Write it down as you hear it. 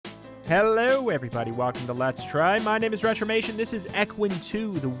Hello, everybody. Welcome to Let's Try. My name is Retromation. This is Equin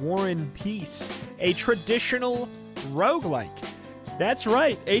 2, the War and Peace, a traditional roguelike. That's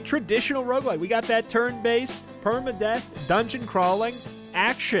right, a traditional roguelike. We got that turn-based, permadeath, dungeon crawling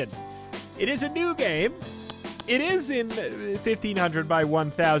action. It is a new game. It is in 1500 by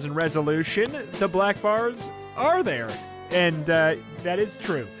 1000 resolution. The black bars are there, and that is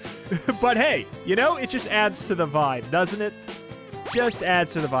true. But hey, you know, it just adds to the vibe, doesn't it? Just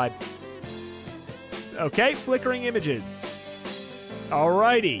adds to the vibe. Okay, flickering images.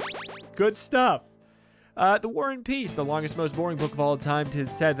 Alrighty, good stuff. The War and Peace, the longest, most boring book of all time.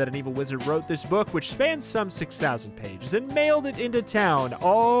 'Tis said that an evil wizard wrote this book, which spans some 6,000 pages, and mailed it into town.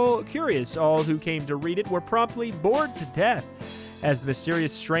 All curious, all who came to read it were promptly bored to death. As the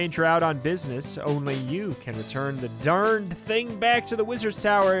mysterious stranger out on business, only you can return the darned thing back to the wizard's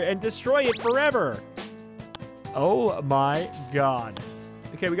tower and destroy it forever. Oh my god.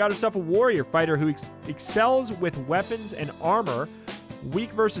 Okay, we got ourselves a warrior fighter who excels with weapons and armor. Weak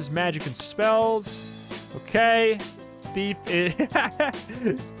versus magic and spells. Okay. Thief.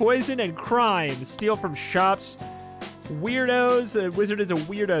 Poison and crime. Steal from shops. Weirdos. The wizard is a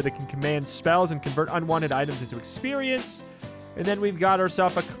weirdo that can command spells and convert unwanted items into experience. And then we've got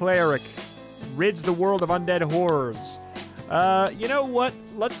ourselves a cleric. Rids the world of undead horrors. You know what?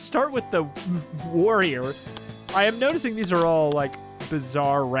 Let's start with the warrior. I am noticing these are all, like,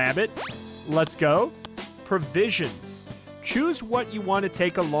 bizarre rabbits. Let's go. Provisions. Choose what you want to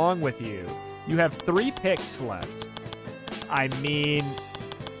take along with you. You have 3 picks left. I mean,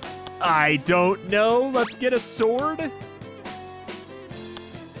 I don't know. Let's get a sword.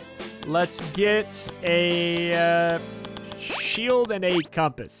 Let's get a shield and a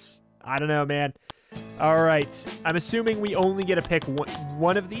compass. I don't know, man. All right. I'm assuming we only get to pick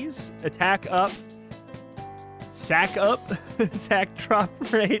one of these. Attack up. Sack up. Sack drop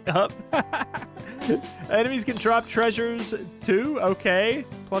rate up. Enemies can drop treasures too. Okay.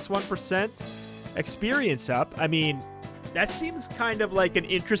 Plus 1%. Experience up. I mean, that seems kind of like an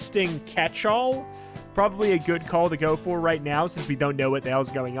interesting catch-all. Probably a good call to go for right now since we don't know what the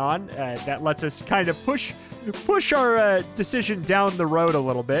hell's going on. That lets us kind of push our decision down the road a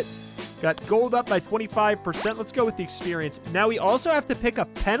little bit. Got gold up by 25%. Let's go with the experience. Now we also have to pick a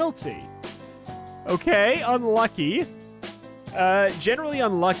penalty. Okay, unlucky. Generally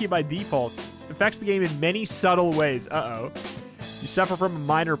unlucky by default. Affects the game in many subtle ways. Uh-oh. You suffer from a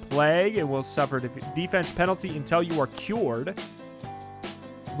minor plague and will suffer a defense penalty until you are cured.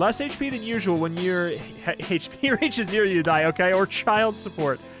 Less HP than usual when your HP reaches 0, you die, okay? Or child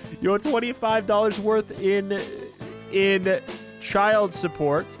support. You owe $25 worth in child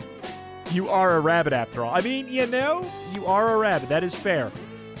support. You are a rabbit after all. I mean, you know, you are a rabbit. That is fair.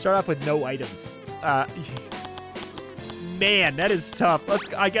 Start off with no items. Man, that is tough.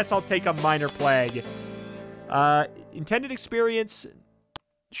 I guess I'll take a minor plague. Intended experience,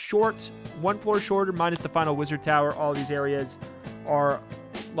 short, 1 floor shorter, minus the final wizard tower. All these areas are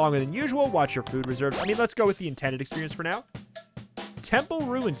longer than usual. Watch your food reserves. I mean, let's go with the intended experience for now. Temple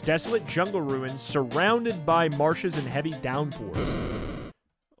ruins, desolate jungle ruins, surrounded by marshes and heavy downpours.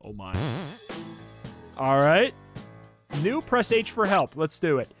 Oh my. All right. New, press H for help. Let's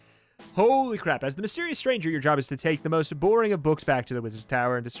do it. Holy crap. As the mysterious stranger, your job is to take the most boring of books back to the wizard's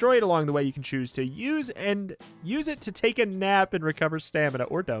tower and destroy it along the way. You can choose to use it to take a nap and recover stamina,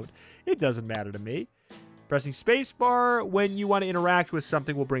 or don't. It doesn't matter to me. Pressing spacebar when you want to interact with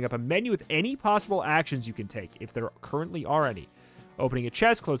something will bring up a menu with any possible actions you can take, if there currently are any. Opening a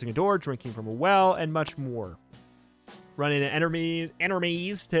chest, closing a door, drinking from a well, and much more. Run into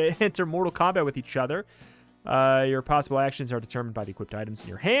enemies to enter mortal combat with each other. Your possible actions are determined by the equipped items in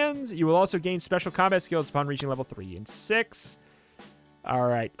your hands. You will also gain special combat skills upon reaching level 3 and 6. All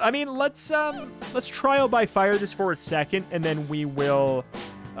right. I mean, let's trial by fire this for a second, and then we will.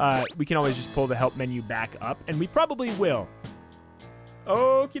 We can always just pull the help menu back up, and we probably will.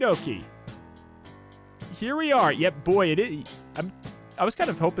 Okie dokie. Here we are. Yep, boy, it is. I was kind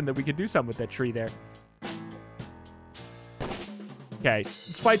of hoping that we could do something with that tree there. Okay,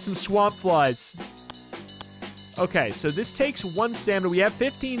 let's fight some swamp flies. Okay, so this takes 1 stamina. We have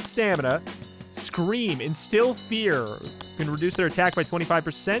 15 stamina. Scream, instill fear. We can reduce their attack by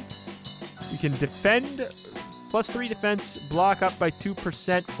 25%. We can defend, plus 3 defense, block up by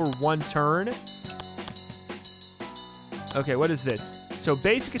 2% for 1 turn. Okay, what is this? So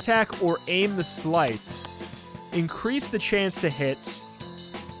basic attack or aim the slice. Increase the chance to hit,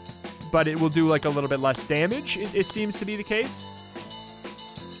 but it will do like a little bit less damage, it seems to be the case.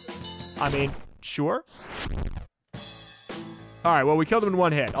 I mean, sure. All right, well, we killed him in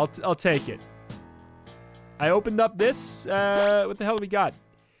 1 hit. I'll take it. I opened up this. What the hell do we got?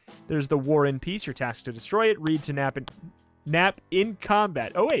 There's the War and Peace. You're tasked to destroy it. Read to nap in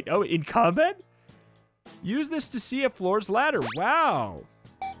combat. Oh, wait. Oh, in combat? Use this to see a floor's ladder. Wow.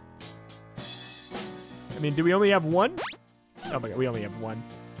 I mean, do we only have one? Oh my god, we only have one.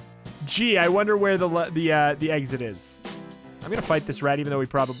 Gee, I wonder where the exit is. I'm gonna fight this rat, even though we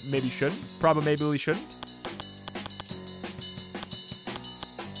maybe shouldn't. Probably shouldn't.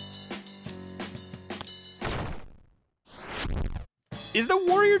 Is the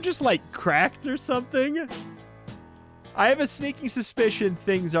warrior just, like, cracked or something? I have a sneaking suspicion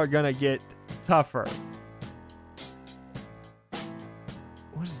things are gonna get tougher.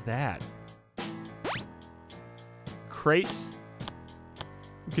 What is that? Crate.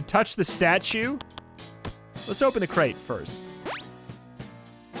 We could touch the statue. Let's open the crate first.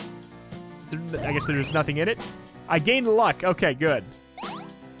 I guess there's nothing in it. I gained luck. Okay, good.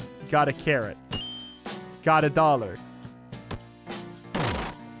 Got a carrot. Got $1.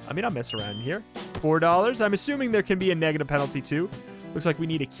 I mean, I'll mess around here. $4. I'm assuming there can be a negative penalty, too. Looks like we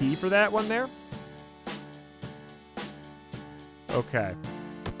need a key for that one there. Okay.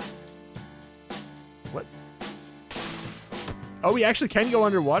 What? Oh, we actually can go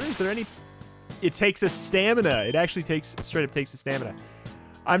underwater? Is there any... It takes a stamina. It actually straight up takes a stamina.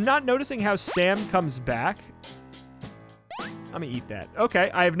 I'm not noticing how stam comes back. I'm gonna eat that. Okay,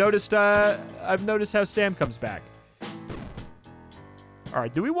 I've noticed how stam comes back. All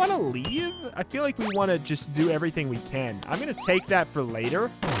right, do we want to leave? I feel like we want to just do everything we can. I'm going to take that for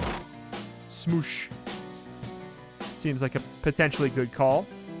later. Smoosh. Seems like a potentially good call.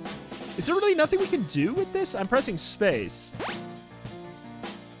 Is there really nothing we can do with this? I'm pressing space.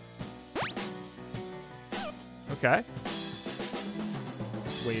 Okay.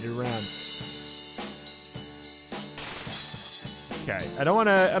 Wait around. Okay, I don't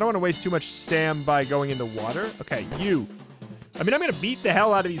want to waste too much stam by going in the water. Okay, you. I mean, I'm going to beat the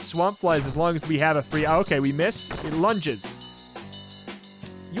hell out of these swamp flies as long as we have a free... Oh, okay, we missed. It lunges.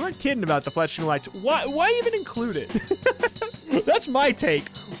 You weren't kidding about the flashing lights. Why even include it? That's my take.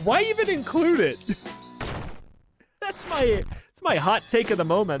 Why even include it? That's my hot take of the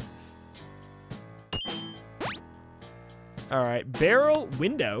moment. All right, barrel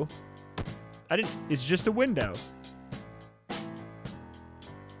window. It's just a window.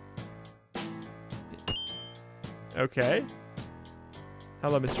 Okay.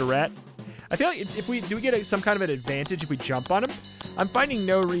 Hello, Mr. Rat. I feel like if we get some kind of an advantage if we jump on him. I'm finding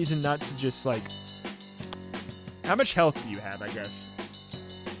no reason not to just, like... How much health do you have, I guess?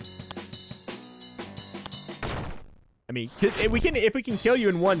 I mean, if we can kill you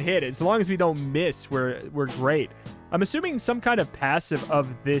in one hit, as long as we don't miss, we're great. I'm assuming some kind of passive of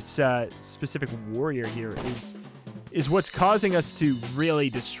this specific warrior here is what's causing us to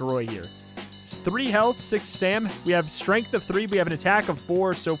really destroy here. 3 health, 6 stam. We have strength of 3. We have an attack of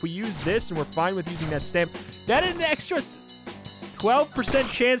 4. So if we use this and we're fine with using that stam, that is an extra 12%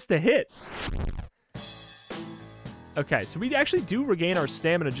 chance to hit. Okay, so we actually do regain our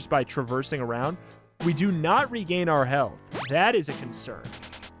stamina just by traversing around. We do not regain our health. That is a concern.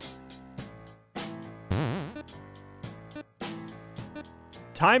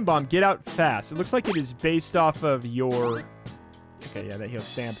 Time bomb, get out fast. It looks like it is based off of your... Okay, yeah, that heals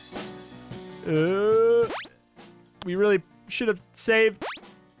stamp. We really should have saved.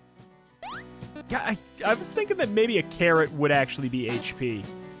 Yeah, I was thinking that maybe a carrot would actually be HP.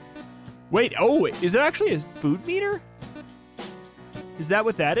 Wait, oh, is there actually a food meter? Is that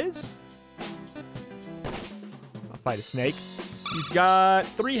what that is? I'll fight a snake. He's got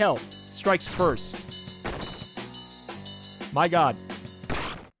 3 health. Strikes first. My god.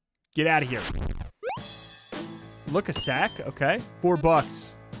 Get out of here. Look, a sack. Okay.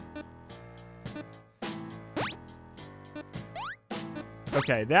 $4.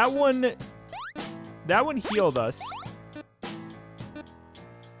 Okay, that one healed us.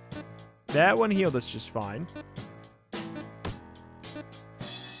 That one healed us just fine.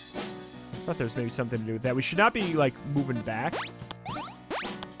 Thought there was maybe something to do with that. We should not be, like, moving back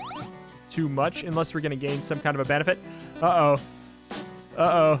too much unless we're going to gain some kind of a benefit. Uh-oh.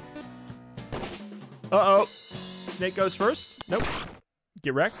 Uh-oh. Uh-oh. Snake goes first. Nope.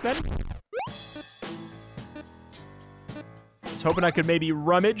 Get wrecked, then. Was hoping I could maybe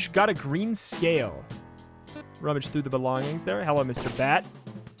rummage. Got a green scale. Rummage through the belongings there. Hello, Mr. Bat.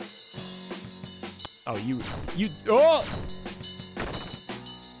 Oh, you, oh!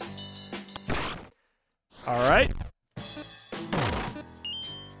 All right.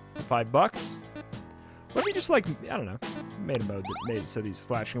 $5. What if we just, like, I don't know, made a mode that made it so these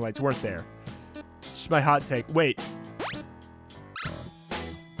flashing lights weren't there? Just my hot take. Wait.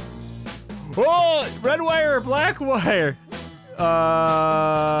 Oh, red wire, black wire.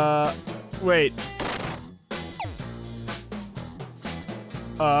 Wait.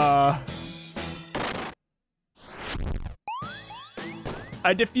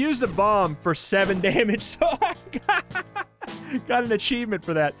 I defused a bomb for 7 damage, so I got an achievement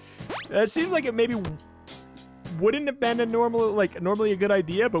for that. It seems like it maybe wouldn't have been normally a good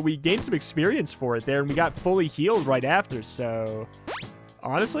idea, but we gained some experience for it there, and we got fully healed right after, so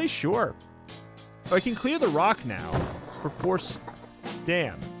honestly, sure. Oh, I can clear the rock now for 4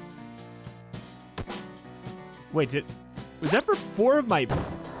 damn. Wait, was that for 4 of my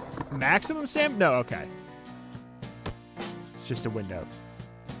maximum stamina? No, okay. It's just a window.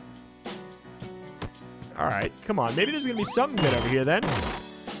 All right, come on. Maybe there's going to be something good over here then.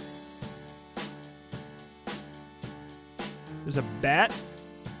 There's a bat.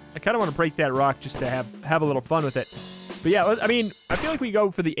 I kind of want to break that rock just to have a little fun with it. But yeah, I mean, I feel like we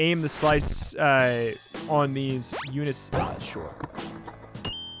go for the aim the slice on these units, sure,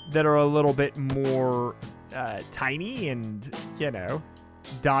 that are a little bit more tiny and, you know,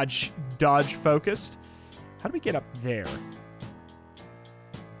 dodge focused. How do we get up there?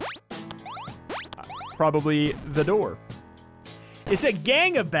 Probably the door. It's a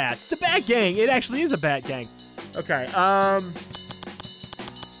gang of bats. It's a bat gang. It actually is a bat gang. Okay,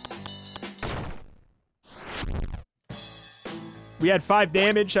 we had 5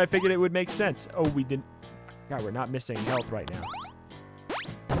 damage. I figured it would make sense. Oh, we didn't. God, we're not missing health right now.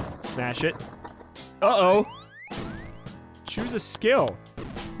 Smash it. Uh-oh. Choose a skill.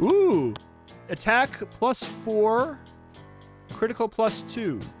 Ooh. Attack +4. Critical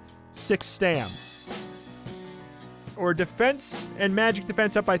 +2. 6 stam. Or defense and magic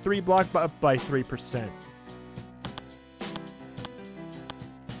defense up by 3, block up by 3%.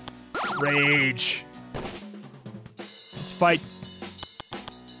 Rage. Let's fight.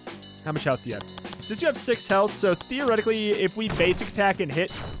 How much health do you have? Since you have 6 health, so theoretically, if we basic attack and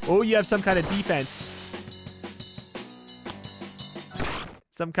hit, oh, you have some kind of defense.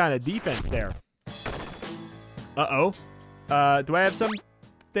 Some kind of defense there. Uh-oh. Do I have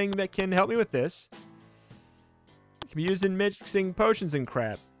something that can help me with this? It can be used in mixing potions and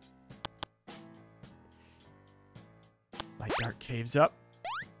crap. Light dark caves up.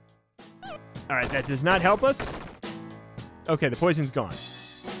 All right, that does not help us. Okay, the poison's gone.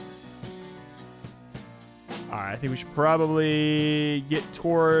 All right, I think we should probably get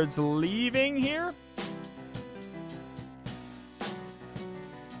towards leaving here.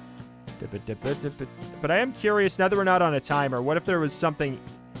 But I am curious, now that we're not on a timer, what if there was something...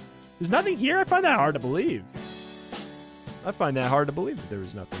 There's nothing here? I find that hard to believe. I find that hard to believe that there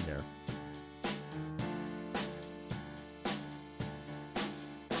was nothing there.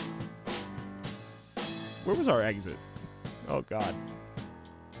 Where was our exit? Oh, God.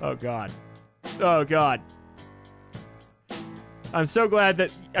 Oh, God. Oh, God. I'm so glad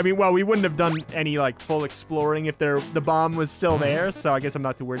that... I mean, well, we wouldn't have done any, like, full exploring if the bomb was still there, so I guess I'm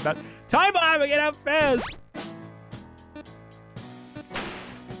not too worried about it. Time bomb! Get out fast!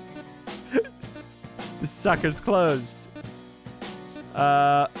 The sucker's closed.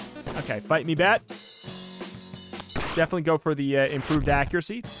 Okay, fight me, bat. Definitely go for the improved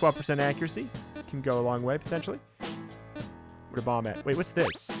accuracy. 12% accuracy. Can go a long way, potentially. Where'd the bomb at? Wait, what's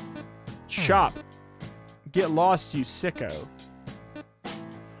this? Chop. Get lost, you sicko.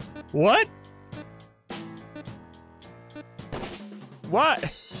 What? What?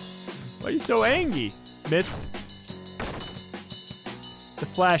 Why are you so angry? Missed. The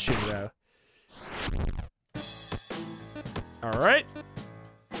flashing, though. Alright.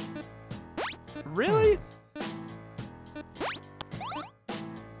 Really?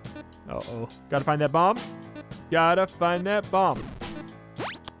 Uh-oh. Gotta find that bomb. Gotta find that bomb.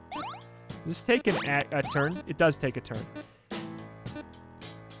 Does this take a turn? It does take a turn.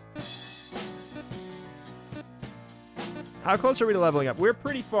 How close are we to leveling up? We're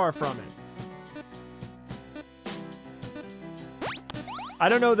pretty far from it. I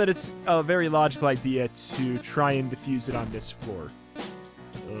don't know that it's a very logical idea to try and defuse it on this floor.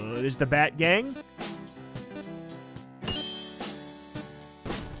 There's the Bat Gang. Like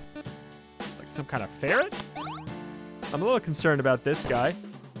some kind of ferret? I'm a little concerned about this guy.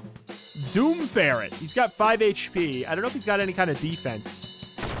 Doom Ferret. He's got 5 HP. I don't know if he's got any kind of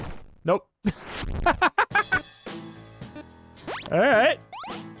defense. Nope. Alright.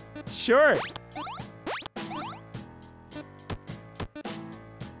 Sure.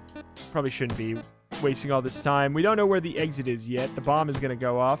 Probably shouldn't be wasting all this time. We don't know where the exit is yet. The bomb is going to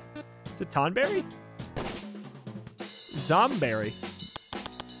go off. Is it Tonberry? Zomberry.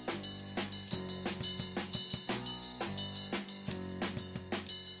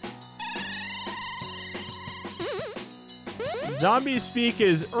 Zombie speak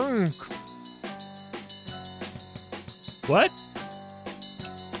is What?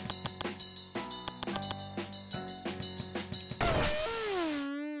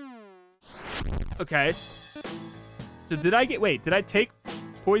 Okay. So did I get... Wait, did I take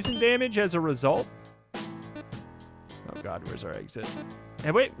poison damage as a result? Oh, God, where's our exit?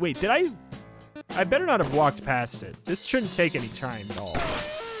 And wait, did I... I better not have walked past it. This shouldn't take any time at all.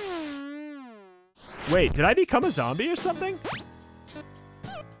 Wait, did I become a zombie or something?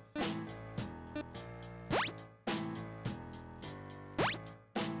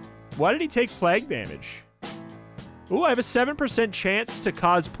 Why did he take plague damage? Ooh, I have a 7% chance to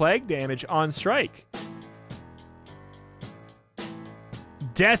cause plague damage on strike.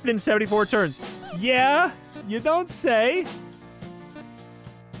 Death in 74 turns. Yeah, you don't say.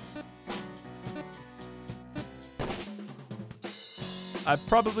 I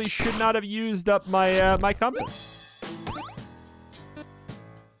probably should not have used up my my compass.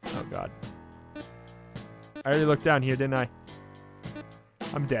 Oh, God. I already looked down here, didn't I?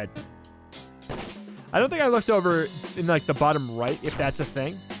 I'm dead. I don't think I looked over in, like, the bottom right, if that's a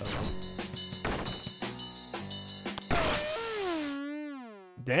thing.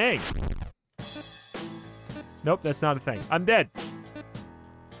 Dang. Nope, that's not a thing. I'm dead.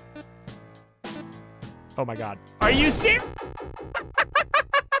 Oh, my God. Are you serious?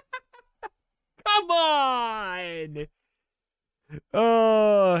 Come on!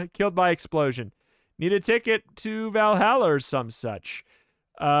 Killed by explosion. Need a ticket to Valhalla or some such.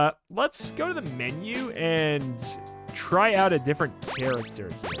 Let's go to the menu and try out a different character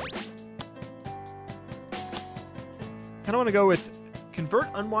here. Kind of want to go with convert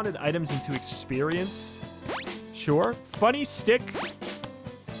unwanted items into experience. Sure. Funny stick,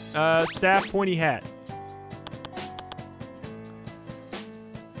 staff, pointy hat.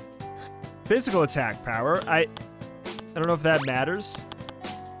 Physical attack power. I don't know if that matters.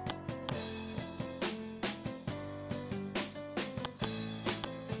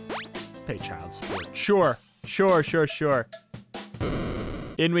 Pay child support. Sure.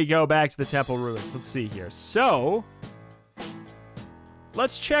 In we go back to the temple ruins. Let's see here. So,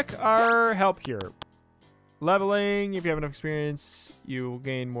 let's check our help here. Leveling. If you have enough experience, you will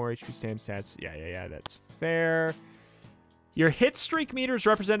gain more HP stats. Yeah. That's fair. Your hit streak meter is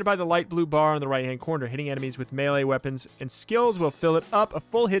represented by the light blue bar on the right-hand corner. Hitting enemies with melee weapons and skills will fill it up. A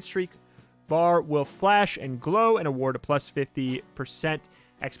full hit streak bar will flash and glow and award a plus 50%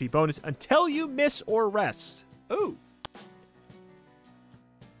 XP bonus until you miss or rest. Ooh.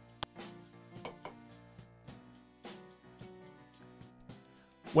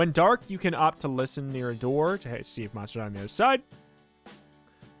 When dark, you can opt to listen near a door to see if monsters are on the other side.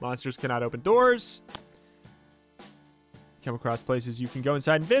 Monsters cannot open doors. Come across places you can go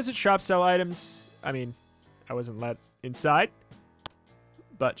inside and visit. Shop, sell items. I mean, I wasn't let inside.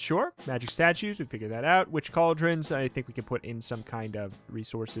 But sure. Magic statues. We figured that out. Witch cauldrons. I think we can put in some kind of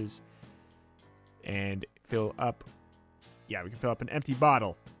resources. And fill up. Yeah, we can fill up an empty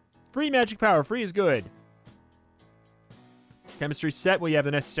bottle. Free magic power. Free is good. Chemistry set. Well, you have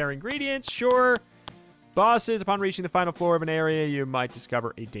the necessary ingredients. Sure. Bosses. Upon reaching the final floor of an area, you might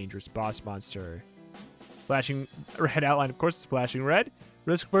discover a dangerous boss monster. Flashing red outline, of course, it's flashing red.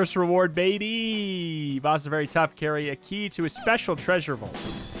 Risk first reward, baby. Bosses are very tough. Carry a key to a special treasure vault,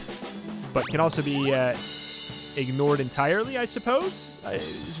 but can also be ignored entirely, I suppose,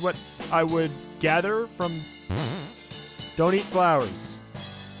 is what I would gather from don't eat flowers.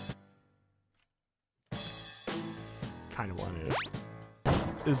 Kind of wanted it.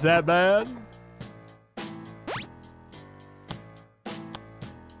 Is that bad?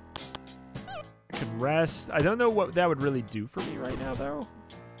 Rest. I don't know what that would really do for me right now, though.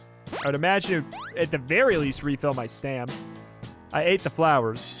 I would imagine it, at the very least, refill my stam. I ate the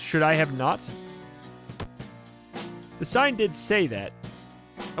flowers. Should I have not? The sign did say that.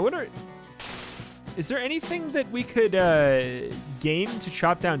 I wonder, is there anything that we could gain to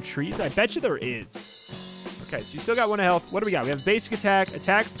chop down trees? I bet you there is. Okay, so you still got 1 health. What do we got? We have basic attack.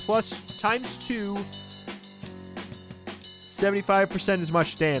 Attack plus times 2. 75% as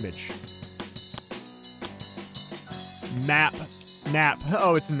much damage. Nap.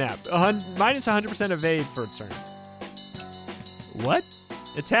 Oh, it's a nap. Minus 100% evade for a turn. What?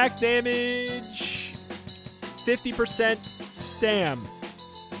 Attack damage. 50% stam.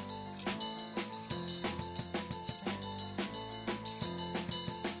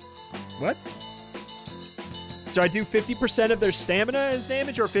 What? So I do 50% of their stamina as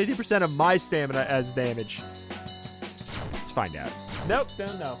damage or 50% of my stamina as damage? Let's find out. Nope,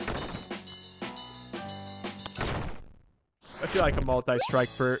 don't know. I feel like a multi-strike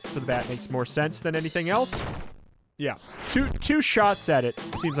for the bat makes more sense than anything else. Yeah. Two shots at it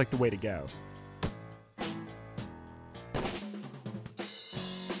seems like the way to go.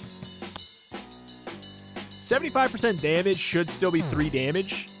 75% damage should still be 3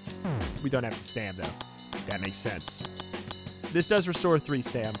 damage. We don't have to stam, though. That makes sense. This does restore 3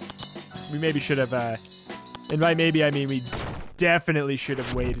 stam. We maybe should have, and by maybe I mean we definitely should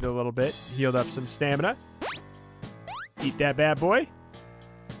have waited a little bit. Healed up some stamina. Eat that bad boy.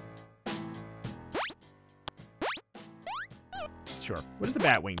 Sure. What does the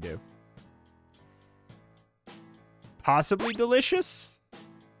Batwing do? Possibly delicious?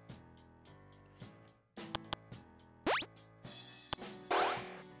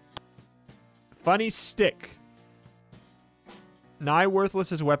 Funny stick. Nigh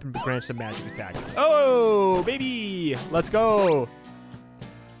worthless as a weapon, but grants a magic attack. Oh, baby! Let's go!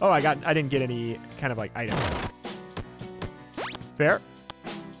 Oh, I didn't get any kind of like item. Fair.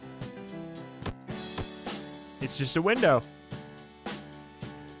 It's just a window.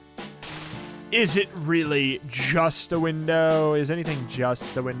 Is it really just a window? Is anything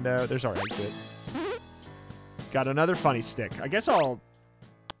just a window? There's our exit. Got another funny stick. I guess I'll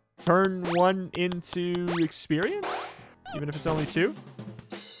turn 1 into experience, even if it's only 2.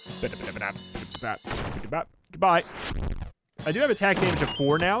 Goodbye. I do have attack damage of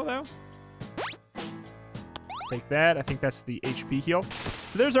 4 now, though. Take that. I think that's the HP heal.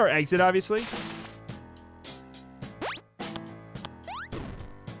 So there's our exit, obviously.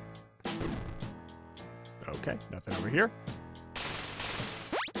 Okay, nothing over here.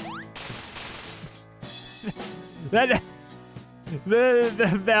 The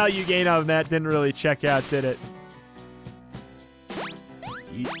value gain on that didn't really check out, did it?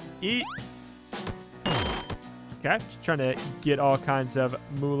 Eat. Okay, just trying to get all kinds of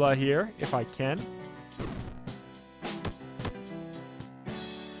moolah here, if I can.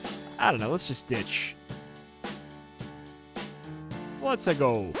 I don't know, let's just ditch. Let's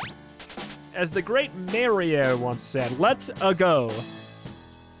go. As the great Mario once said, let's go.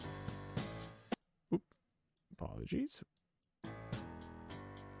 Oop. Apologies.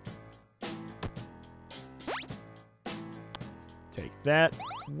 Take that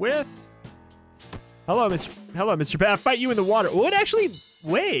with... Hello, Mr. Bat. Fight you in the water. What actually...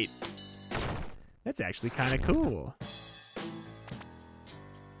 Wait. That's actually kind of cool.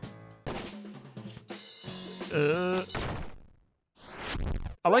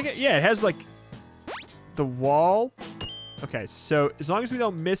 I like it. Yeah, it has, like, the wall. Okay, so as long as we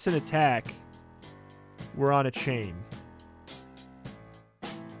don't miss an attack, we're on a chain.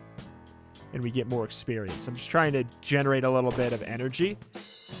 And we get more experience. I'm just trying to generate a little bit of energy.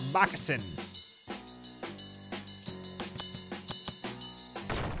 Moccasin.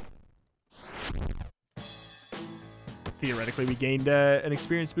 Theoretically, we gained an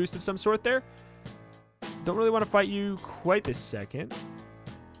experience boost of some sort there. Don't really want to fight you quite this second.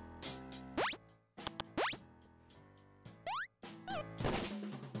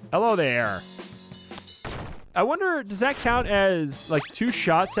 Hello there. I wonder, does that count as, like, 2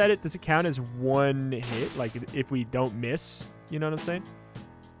 shots at it? Does it count as 1 hit? Like, if we don't miss? You know what I'm saying?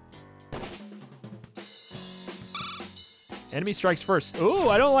 Enemy strikes first. Ooh,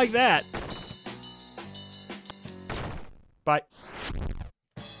 I don't like that. Bye.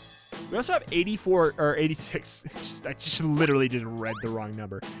 We also have 84, or 86. I just literally just read the wrong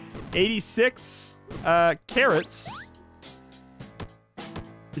number. 86 carrots.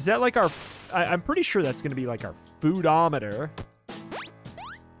 Is that like our... I'm pretty sure that's going to be like our foodometer.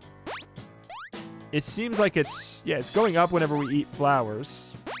 It seems like it's... Yeah, it's going up whenever we eat flowers.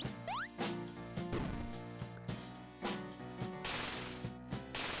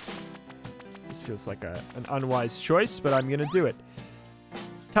 This feels like an unwise choice, but I'm going to do it.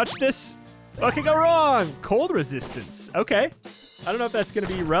 Touch this. What could go wrong? Cold resistance. Okay. I don't know if that's going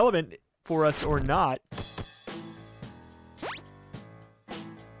to be relevant for us or not.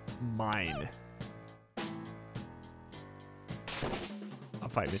 Mine. I'll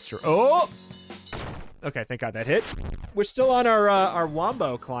fight Mr. Oh! Okay, thank God that hit. We're still on our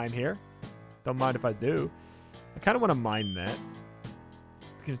Wombo climb here. Don't mind if I do. I kind of want to mine that.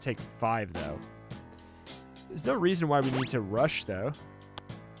 It's going to take 5, though. There's no reason why we need to rush, though.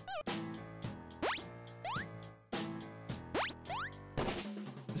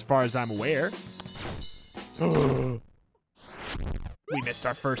 As far as I'm aware. We missed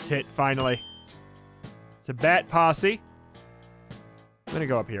our first hit, finally. It's a bat posse. I'm gonna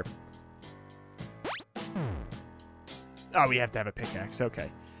go up here. Oh, we have to have a pickaxe.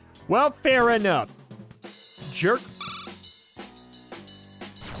 Okay. Well, fair enough. Jerk.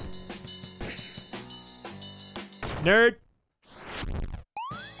 Nerd.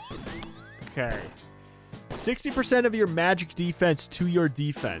 Okay. 60% of your magic defense to your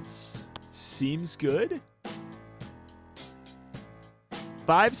defense. Seems good.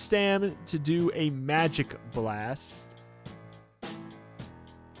 5 stam to do a magic blast.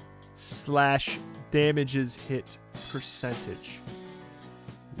 / damages hit percentage.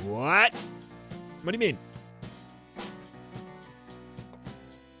 What? What do you mean?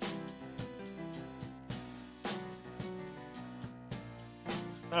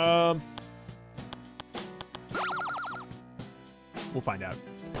 We'll find out.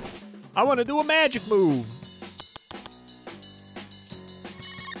 I want to do a magic move.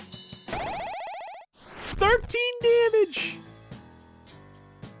 13 damage.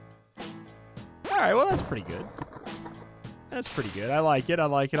 All right, well, that's pretty good. That's pretty good. I like it. I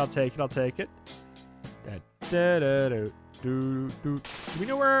like it. I'll take it. I'll take it. Do we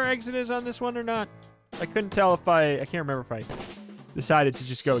know where our exit is on this one or not? I couldn't tell if I can't remember if I decided to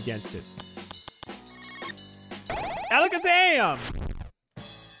just go against it. Alakazam!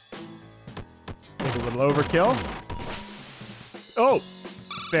 Maybe a little overkill. Oh!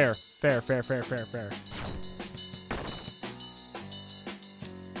 Fair. Fair.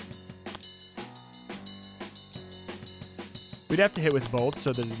 We'd have to hit with Volt,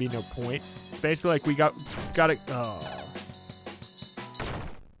 so there'd be no point. It's basically like we got it. Oh.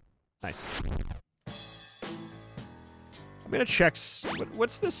 Nice. I'm gonna check.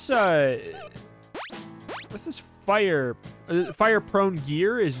 What's this? What's this fire? Fire-prone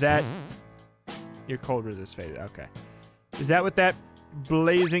gear? Is that your cold resist faded? Okay. Is that what that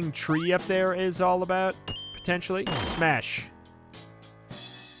blazing tree up there is all about? Potentially. Smash.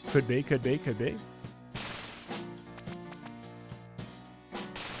 Could be. Could be. Could be.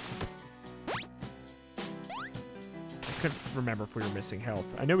 I couldn't remember if we were missing health.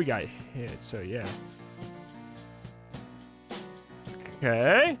 I know we got hit, so yeah.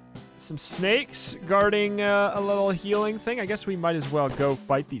 Okay. Some snakes guarding a little healing thing. I guess we might as well go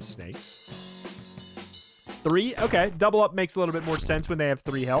fight these snakes. 3? Okay. Double up makes a little bit more sense when they have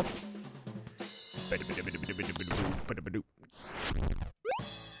 3 health.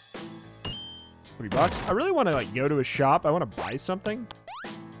 $40. I really want to like go to a shop. I want to buy something.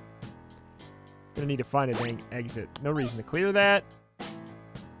 Gonna need to find a dang exit. No reason to clear that.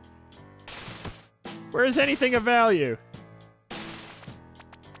 Where is anything of value?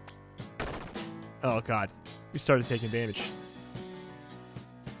 Oh, God. We started taking damage.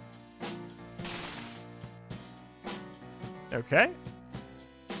 Okay.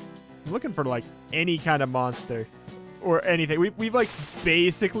 I'm looking for, like, any kind of monster. Or anything. We've like,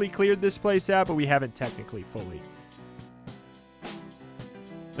 basically cleared this place out, but we haven't technically fully.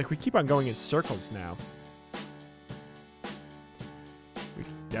 Like, we keep on going in circles now. We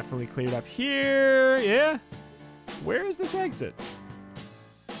can definitely clear it up here. Yeah. Where is this exit?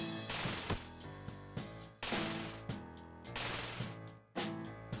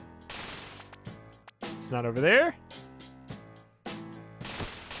 It's not over there.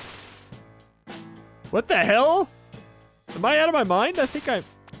 What the hell? Am I out of my mind? I think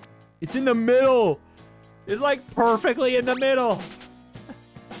it's in the middle. It's like perfectly in the middle.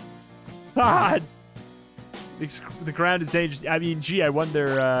 God. The ground is dangerous. I mean, gee, I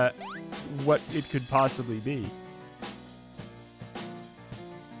wonder what it could possibly be.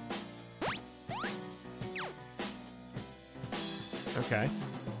 Okay.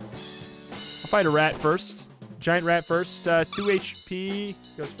 I'll fight a rat first. Giant rat first. 2 HP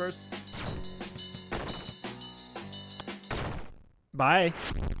goes first. Bye.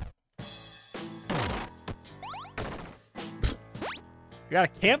 We got a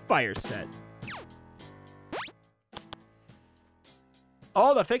campfire set.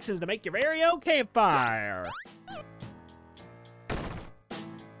 All the fixings to make your very own campfire.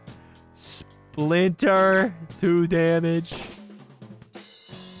 Splinter, 2 damage.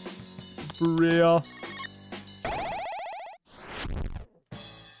 For real.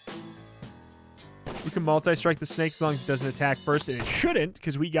 We can multi-strike the snake as long as it doesn't attack first, and it shouldn't,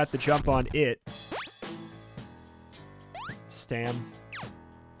 because we got the jump on it. Stam.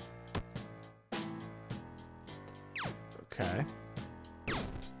 Okay.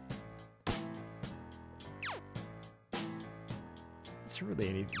 Is there really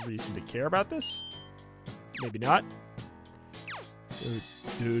any reason to care about this? Maybe not.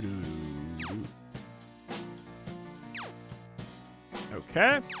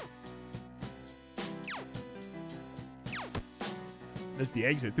 Okay. There's the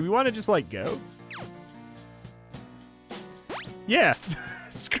exit. Do we want to just, like, go? Yeah.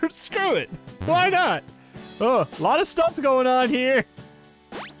 Screw it. Why not? Oh, a lot of stuff going on here.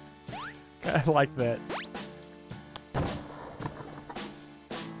 I like that.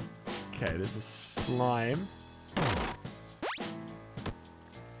 Okay, there's a slime.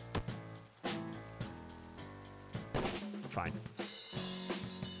 Fine.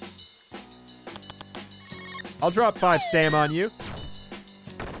 I'll drop 5 stam on you.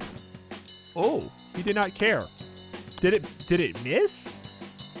 Oh, he did not care. Did it miss?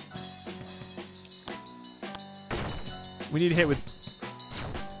 We need to hit with...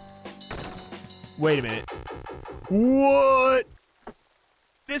 Wait a minute. What?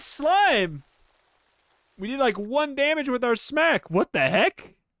 This slime! We did like 1 damage with our smack. What the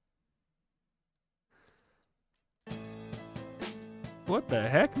heck? What the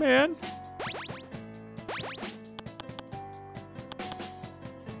heck, man?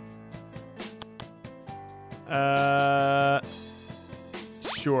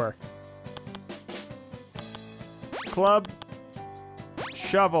 Sure. Club.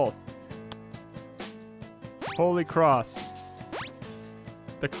 Shovel. Holy Cross.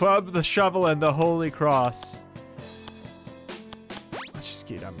 The club, the shovel, and the Holy Cross. Let's just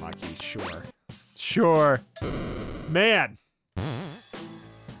get unlucky. Sure. Sure. Man.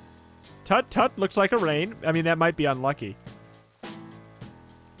 Tut tut looks like a rain. I mean, that might be unlucky.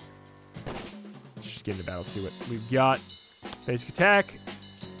 Let's just get into battle, see what we've got. Basic attack.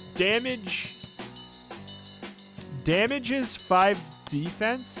 Damage. Damage is 5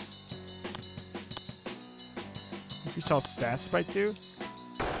 defense. Increase all stats by 2.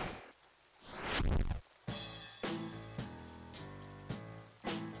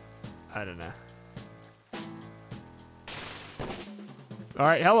 I don't know. All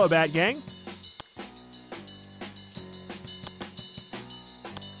right, hello, Bat Gang.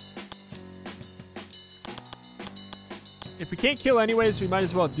 If we can't kill anyways, we might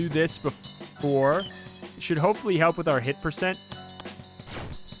as well do this before. It should hopefully help with our hit percent.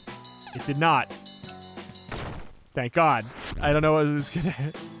 It did not. Thank God. I don't know what was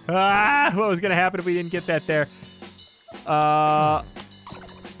gonna what was gonna happen if we didn't get that there.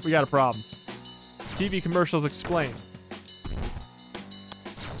 We got a problem. TV commercials explain.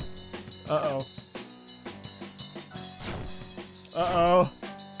 Uh-oh. Uh-oh.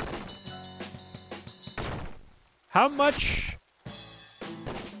 How much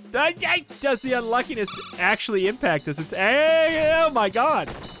does the unluckiness actually impact us? It's, oh my God.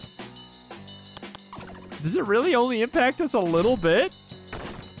 Does it really only impact us a little bit?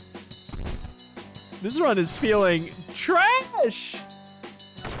 This run is feeling trash.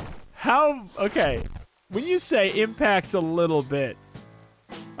 How, okay. When you say impacts a little bit,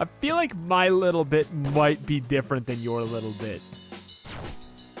 I feel like my little bit might be different than your little bit.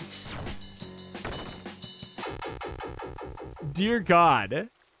 Dear God,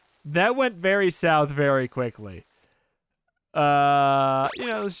 that went very south very quickly. You know,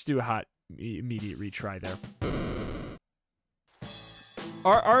 let's just do a hot immediate retry there.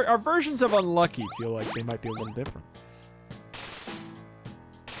 Our versions of unlucky feel like they might be a little different.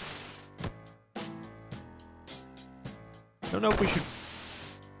 Don't know if we should...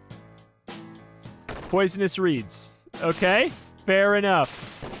 Poisonous reeds. Okay, fair enough.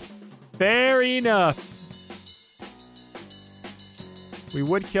 Fair enough. We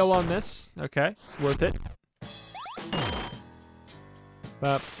would kill on this. Okay, worth it.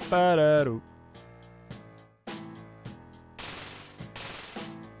 Ba-ba-da-doo.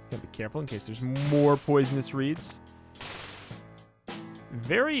 Gotta be careful in case there's more poisonous reeds.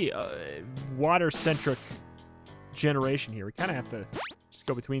 Very water-centric generation here. We kind of have to just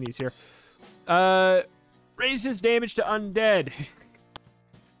go between these here. Raises damage to undead.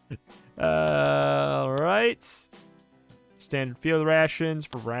 All right. Standard field rations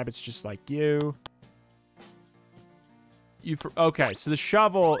for rabbits just like you. Okay, so the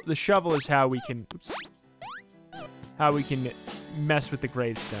shovel is how we can, oops, how we can mess with the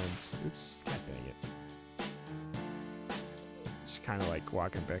gravestones. Oops, God dang it. Just kind of like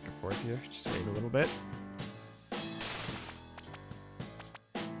walking back and forth here. Just wait a little bit.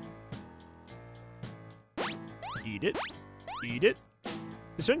 Eat it. Eat it.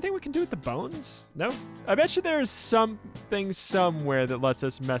 Is there anything we can do with the bones? No? I bet you there's something somewhere that lets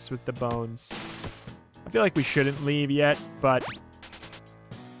us mess with the bones. I feel like we shouldn't leave yet, but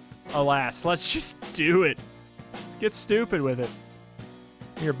alas, let's just do it. Let's get stupid with it.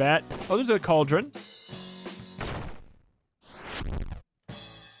 Here, bat. Oh, there's a cauldron.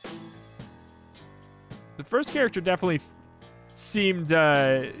 The first character definitely seemed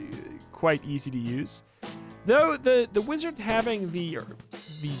quite easy to use. Though the wizard having the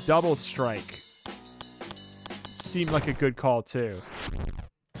double strike seemed like a good call too.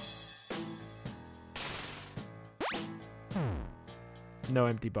 No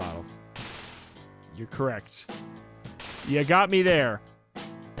empty bottle. You're correct. You got me there.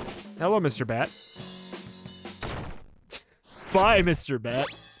 Hello, Mr. Bat. Bye, Mr. Bat.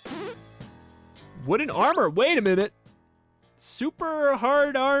 Wooden armor. Wait a minute. Super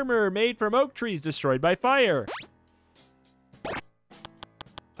hard armor made from oak trees destroyed by fire.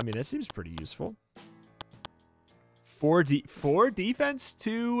 I mean, that seems pretty useful. 4 defense,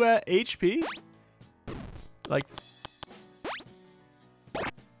 2 HP? Like...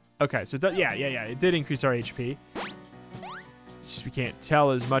 Okay, so yeah, it did increase our HP. It's just we can't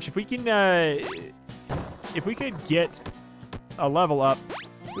tell as much. If we can, if we could get a level up...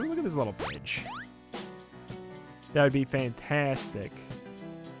 Ooh, look at this little bridge. That would be fantastic.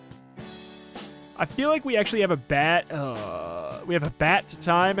 I feel like we actually have a bat. We have a bat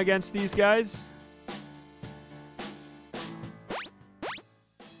time against these guys.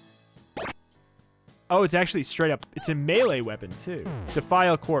 Oh, it's actually straight up. It's a melee weapon, too.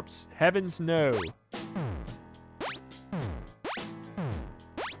 Defile corpse. Heavens no.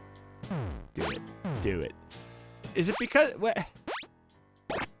 Do it. Do it. Is it because... What?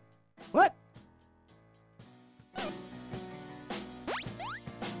 What?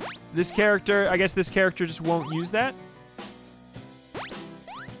 This character, I guess this character just won't use that.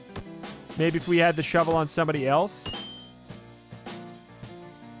 Maybe if we had the shovel on somebody else.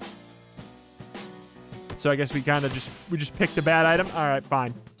 So I guess we kind of just picked a bad item. All right,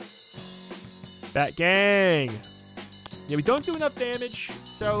 fine. Bat gang. Yeah, we don't do enough damage,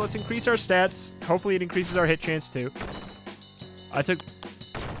 so let's increase our stats. Hopefully it increases our hit chance too.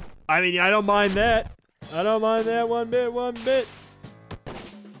 I mean, I don't mind that. I don't mind that one bit.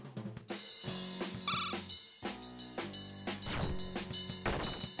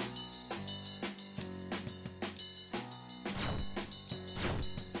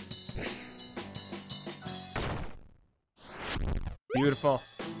 Beautiful.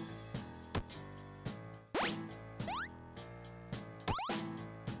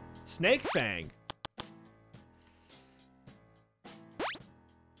 Snake Fang.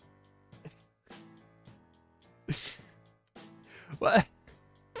 What?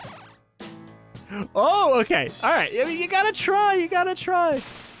 Oh, okay. All right. I mean, you gotta try. You gotta try.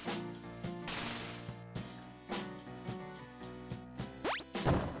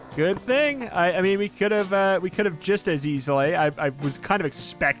 Good thing. I mean, we could have just as easily. I was kind of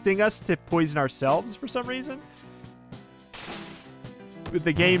expecting us to poison ourselves for some reason. With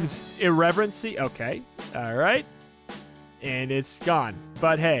the game's irreverency. Okay. All right. And it's gone.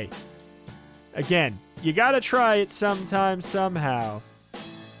 But hey, again, you gotta try it sometime, somehow.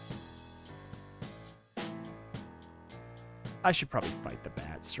 I should probably fight the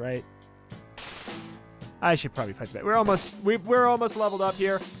bats, right? I should probably fight the bats. We're almost leveled up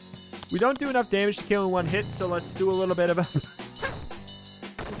here. We don't do enough damage to kill in one hit, so let's do a little bit of a...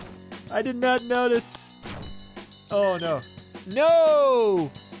 I did not notice. Oh, no.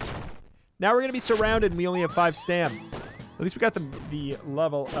 No! Now we're going to be surrounded and we only have 5 stam. At least we got the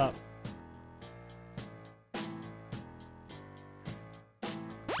level up.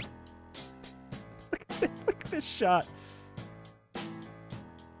 Look at this shot.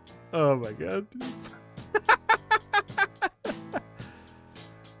 Oh, my God.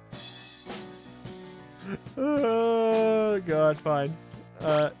 Oh, God, fine.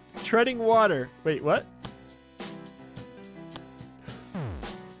 Treading water. Wait, what?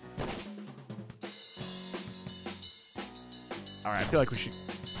 Alright, I feel like we should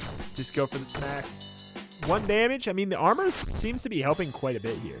just go for the snacks. 1 damage? I mean, the armor seems to be helping quite a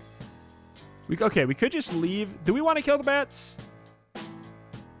bit here. Okay, we could just leave. Do we want to kill the bats?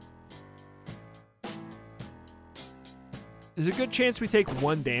 There's a good chance we take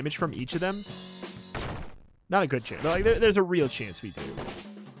 1 damage from each of them. Not a good chance. Like, there's a real chance we do.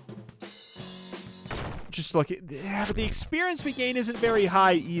 Just look at... Yeah, but the experience we gain isn't very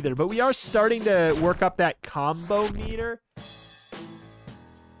high either. But we are starting to work up that combo meter.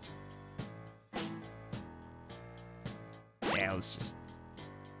 Yeah,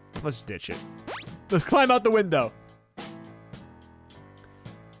 let's ditch it. Let's climb out the window.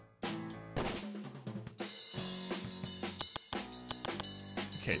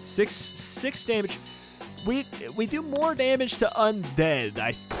 Okay, six damage. We do more damage to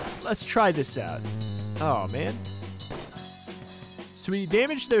undead. Let's try this out. Oh man. So we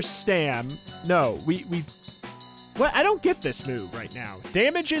damage their stam. No, we what? I don't get this move right now.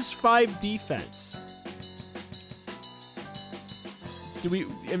 Damage is 5 defense. Do we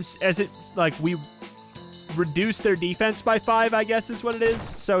as it like we reduce their defense by 5, I guess is what it is.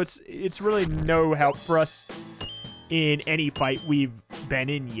 So it's really no help for us in any fight we've been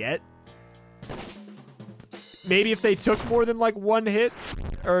in yet. Maybe if they took more than like 1 hit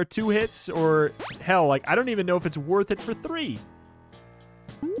or 2 hits, or hell, like I don't even know if it's worth it for 3.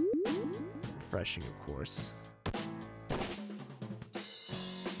 Refreshing, of course.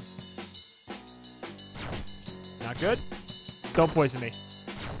 Not good. Don't poison me.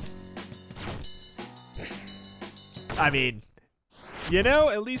 I mean, you know,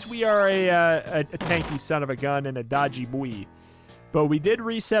 at least we are a tanky son of a gun and a dodgy boy. But we did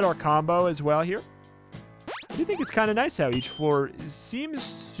reset our combo as well here. I do think it's kind of nice how each floor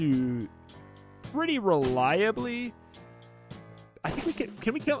seems to pretty reliably... I think we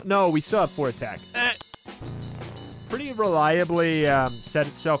can we kill... No, we still have 4 attack. Pretty reliably set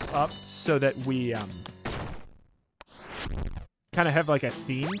itself up so that we kind of have like a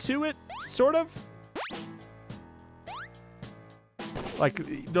theme to it, sort of.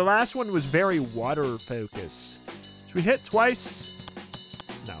 Like, the last one was very water-focused. Should we hit twice?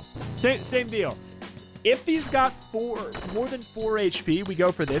 No. Same deal. If he's got more than 4 HP, we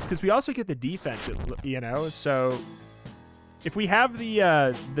go for this, because we also get the defense, you know? So, if we have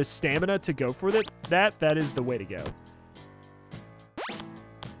the stamina to go for it, that is the way to go.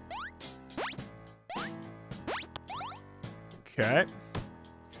 Okay.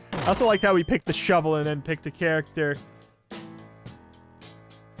 I also like how we picked the shovel and then picked a character.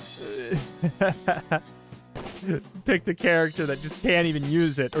 Picked a character that just can't even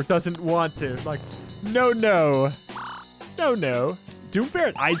use it or doesn't want to. Like, no.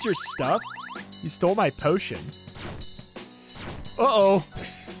 Doomferret eyes your stuff? You stole my potion. Uh-oh.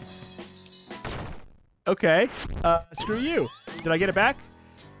 Okay. Screw you. Did I get it back?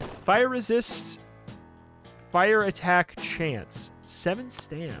 Fire resist. Fire attack chance. 7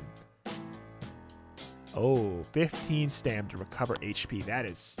 stam. Oh, 15 stam to recover HP. That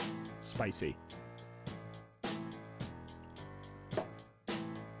is spicy.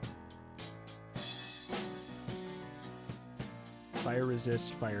 Fire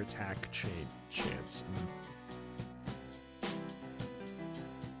resist, fire attack chance.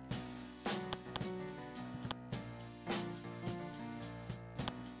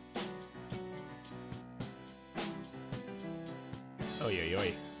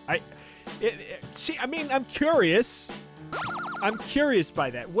 See, I mean, I'm curious. I'm curious by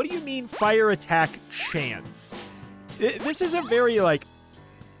that. What do you mean fire attack chance? This is a very, like...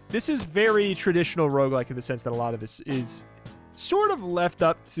 This is very traditional roguelike in the sense that a lot of this is sort of left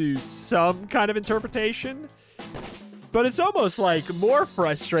up to some kind of interpretation. But it's almost, like, more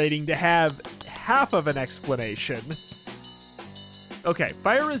frustrating to have half of an explanation. Okay,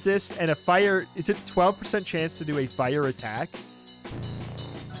 fire resist and a fire... Is it 12% chance to do a fire attack?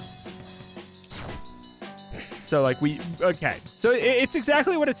 So, like, okay. So, it's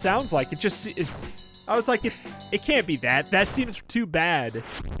exactly what it sounds like. It just... I was like, it can't be that. That seems too bad.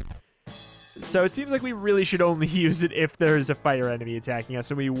 So, it seems like we really should only use it if there's a fire enemy attacking us,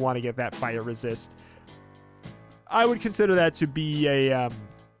 and we want to get that fire resist. I would consider that to be a,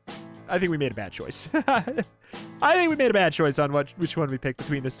 I think we made a bad choice. I think we made a bad choice on which one we picked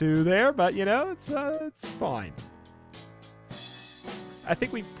between the two there, but, you know, it's fine. I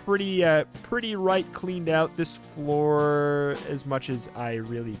think we pretty right cleaned out this floor as much as I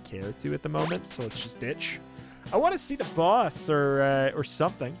really care to at the moment, so let's just ditch. I want to see the boss or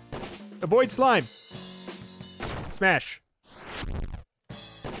something. Avoid slime. Smash.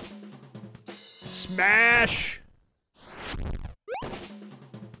 Smash.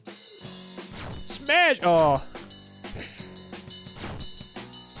 Smash. Oh.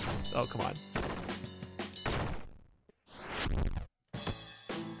 Oh, come on.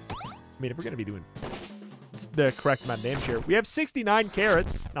 I mean, if we're going to be doing the correct amount of damage here. We have 69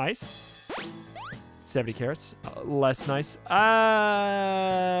 carrots. Nice. 70 carrots. Less nice.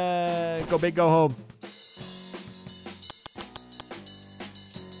 Go big, go home.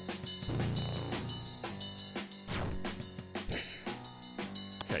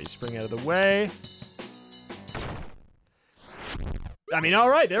 Okay, spring out of the way. I mean, all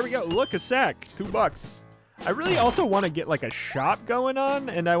right, there we go. Look, a sack. $2. I really also want to get, like, a shop going on,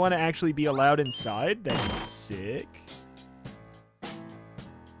 and I want to actually be allowed inside. That'd be sick.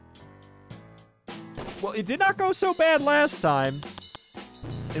 Well, it did not go so bad last time.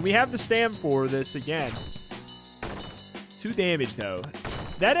 And we have the stam for this again. 2 damage, though.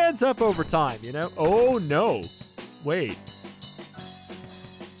 That adds up over time, you know? Oh, no. Wait.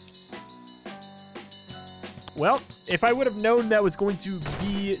 Well, if I would have known that was going to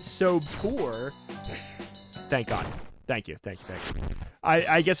be so poor... Thank God. Thank you.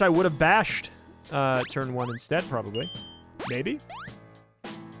 I guess I would have bashed turn 1 instead, probably. Maybe.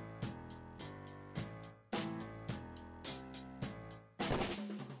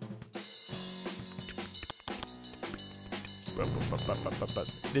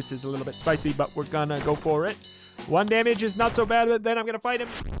 This is a little bit spicy, but we're gonna go for it. 1 damage is not so bad, but then I'm gonna fight him.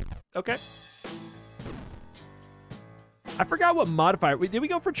 Okay. I forgot what modifier. Did we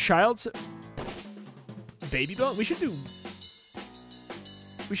go for child's... Baby bone? We should do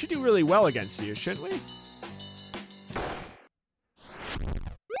We should do really well against you, shouldn't we?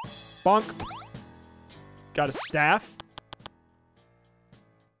 Bonk. Got a staff.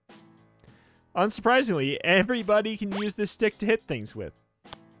 Unsurprisingly, everybody can use this stick to hit things with.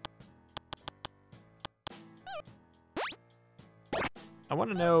 I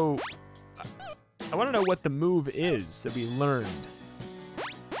want to know what the move is that we learned.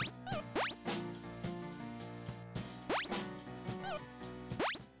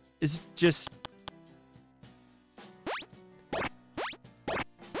 Is it just...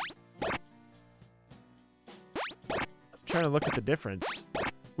 I'm trying to look at the difference.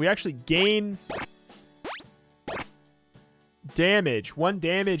 We actually gain damage. 1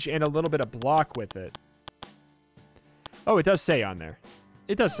 damage and a little bit of block with it. Oh, it does say on there.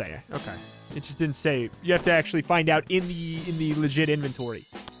 It does say it. Okay. It just didn't say. You have to actually find out in the legit inventory.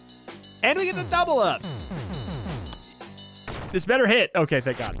 And we get the double up. This better hit. Okay,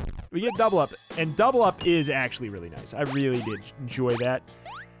 thank God. We get double up. And double up is actually really nice. I really did enjoy that.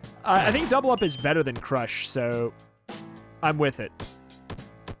 I think double up is better than crush, so I'm with it.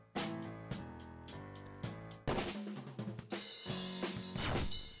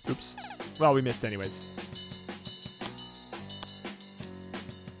 Oops. Well, we missed anyways.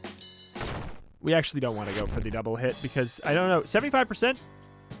 We actually don't want to go for the double hit because, I don't know, 75%? Does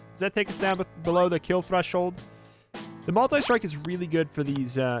that take us down below the kill threshold? The multi-strike is really good for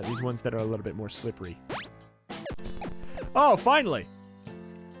these ones that are a little bit more slippery. Oh, finally!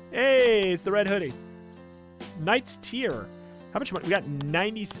 Hey, it's the red hoodie. Knight's Tier. How much money? We got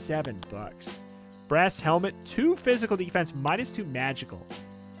 97 bucks. Brass helmet, 2 physical defense, -2 magical.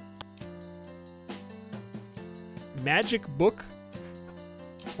 Magic book,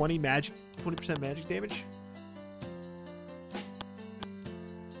 20% magic damage.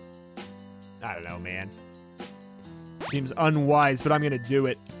 I don't know, man. Seems unwise, but I'm gonna do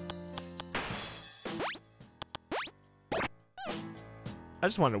it. I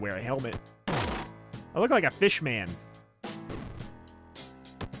just wanted to wear a helmet. I look like a fish man.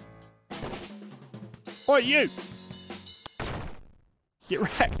 Oi, you! Get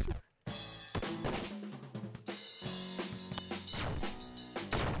wrecked.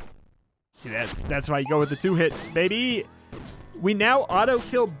 See, that's why you go with the 2 hits, baby. We now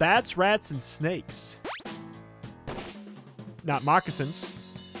auto-kill bats, rats, and snakes. Not moccasins.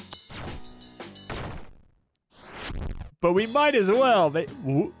 But we might as well.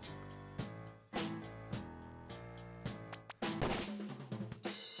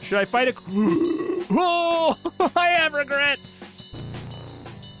 Should I fight a... Oh, I have regrets.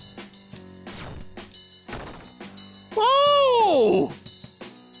 Oh!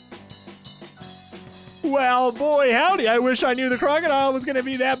 Well, boy, howdy. I wish I knew the crocodile was going to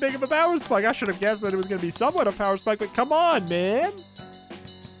be that big of a power spike. I should have guessed that it was going to be somewhat of a power spike, but come on, man.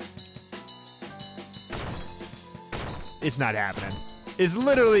 It's not happening. It's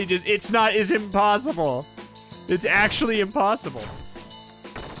literally just, it's impossible. It's actually impossible.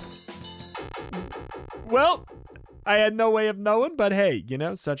 Well, I had no way of knowing, but hey, you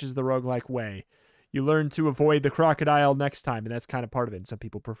know, such is the roguelike way. You learn to avoid the crocodile next time, and that's kind of part of it, and some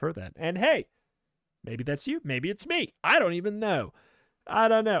people prefer that. And hey, maybe that's you. Maybe it's me. I don't even know. I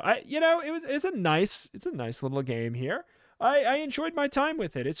don't know. It's a nice little game here. I enjoyed my time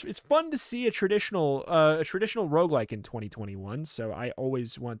with it. It's fun to see a traditional roguelike in 2021. So I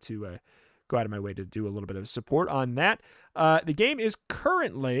always want to go out of my way to do a little bit of support on that. The game is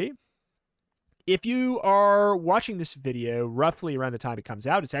currently, if you are watching this video roughly around the time it comes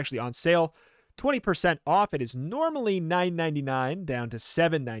out, it's actually on sale. 20% off. It is normally $9.99 down to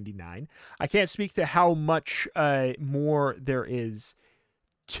 $7.99. I can't speak to how much more there is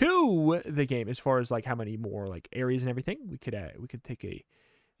to the game as far as like how many more like areas and everything. We could take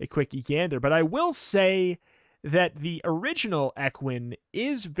a quick gander, but I will say that the original Equin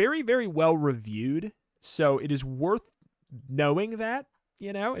is very, very well reviewed, so it is worth knowing that,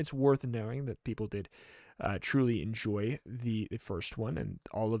 you know, it's worth knowing that people did truly enjoy the first one, and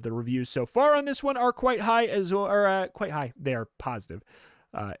all of the reviews so far on this one are quite high quite high. They are positive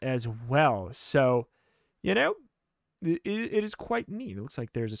as well. So, you know, it is quite neat. It looks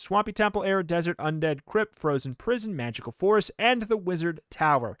like there's a swampy temple, air, desert, undead crypt, frozen prison, magical forest, and the wizard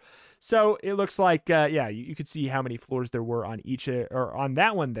tower. So it looks like, yeah, you could see how many floors there were on each, or on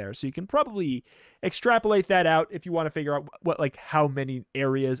that one there. So you can probably extrapolate that out if you want to figure out how many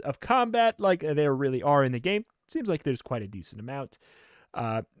areas of combat there really are in the game. Seems like there's quite a decent amount.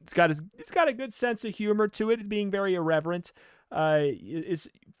 It's got a good sense of humor to it, being very irreverent. It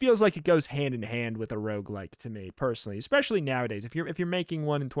feels like it goes hand in hand with a roguelike to me personally, especially nowadays. If you're making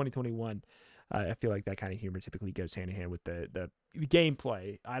one in 2021, I feel like that kind of humor typically goes hand in hand with the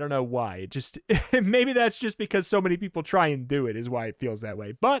gameplay. I don't know why. It just maybe that's just because so many people try and do it is why it feels that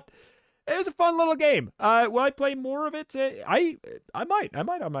way. But it was a fun little game. Will I play more of it? I might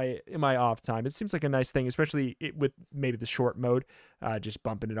on my off time. It seems like a nice thing, especially with maybe the short mode. Just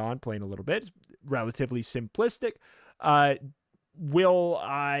bumping it on, playing a little bit. Relatively simplistic. Will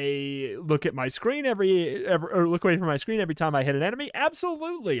I look at my screen or look away from my screen every time I hit an enemy?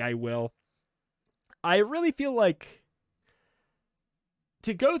 Absolutely, I will. I really feel like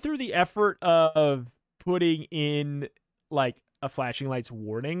to go through the effort of putting in like a flashing lights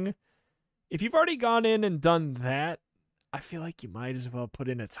warning, if you've already gone in and done that, I feel like you might as well put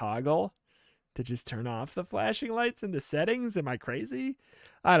in a toggle to just turn off the flashing lights in the settings. Am I crazy?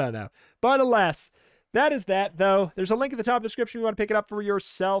 I don't know. But alas, that is that, though. There's a link at the top of the description if you want to pick it up for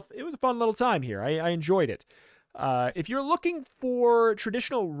yourself. It was a fun little time here. I enjoyed it. If you're looking for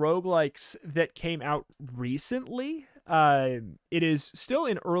traditional roguelikes that came out recently, it is still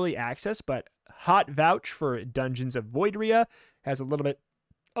in early access, but hot vouch for Dungeons of Voidria has a little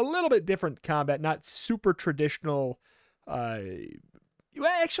bit different combat, not super traditional. Well,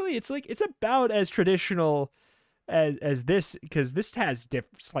 actually, it's about as traditional as this, because this has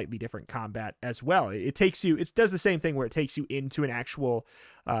slightly different combat as well. It does the same thing where it takes you into an actual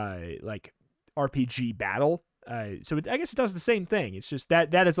like RPG battle. So I guess it does the same thing. It's just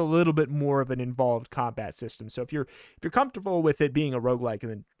that is a little bit more of an involved combat system. So if you're comfortable with it being a roguelike,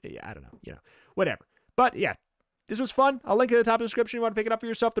 and then I don't know, whatever. But yeah, this was fun. I'll link it at the top of the description if you want to pick it up for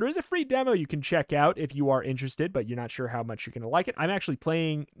yourself. There is a free demo you can check out if you are interested, but you're not sure how much you're going to like it. I'm actually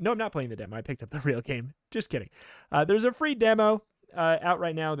playing... No, I'm not playing the demo. I picked up the real game. Just kidding. There's a free demo out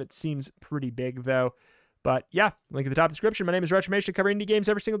right now that seems pretty big, though. But yeah, link at the top of the description. My name is Retromation. I cover indie games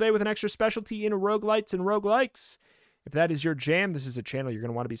every single day with an extra specialty in roguelites and roguelikes. If that is your jam, this is a channel you're going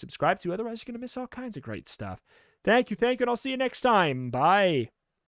to want to be subscribed to. Otherwise, you're going to miss all kinds of great stuff. Thank you, and I'll see you next time. Bye.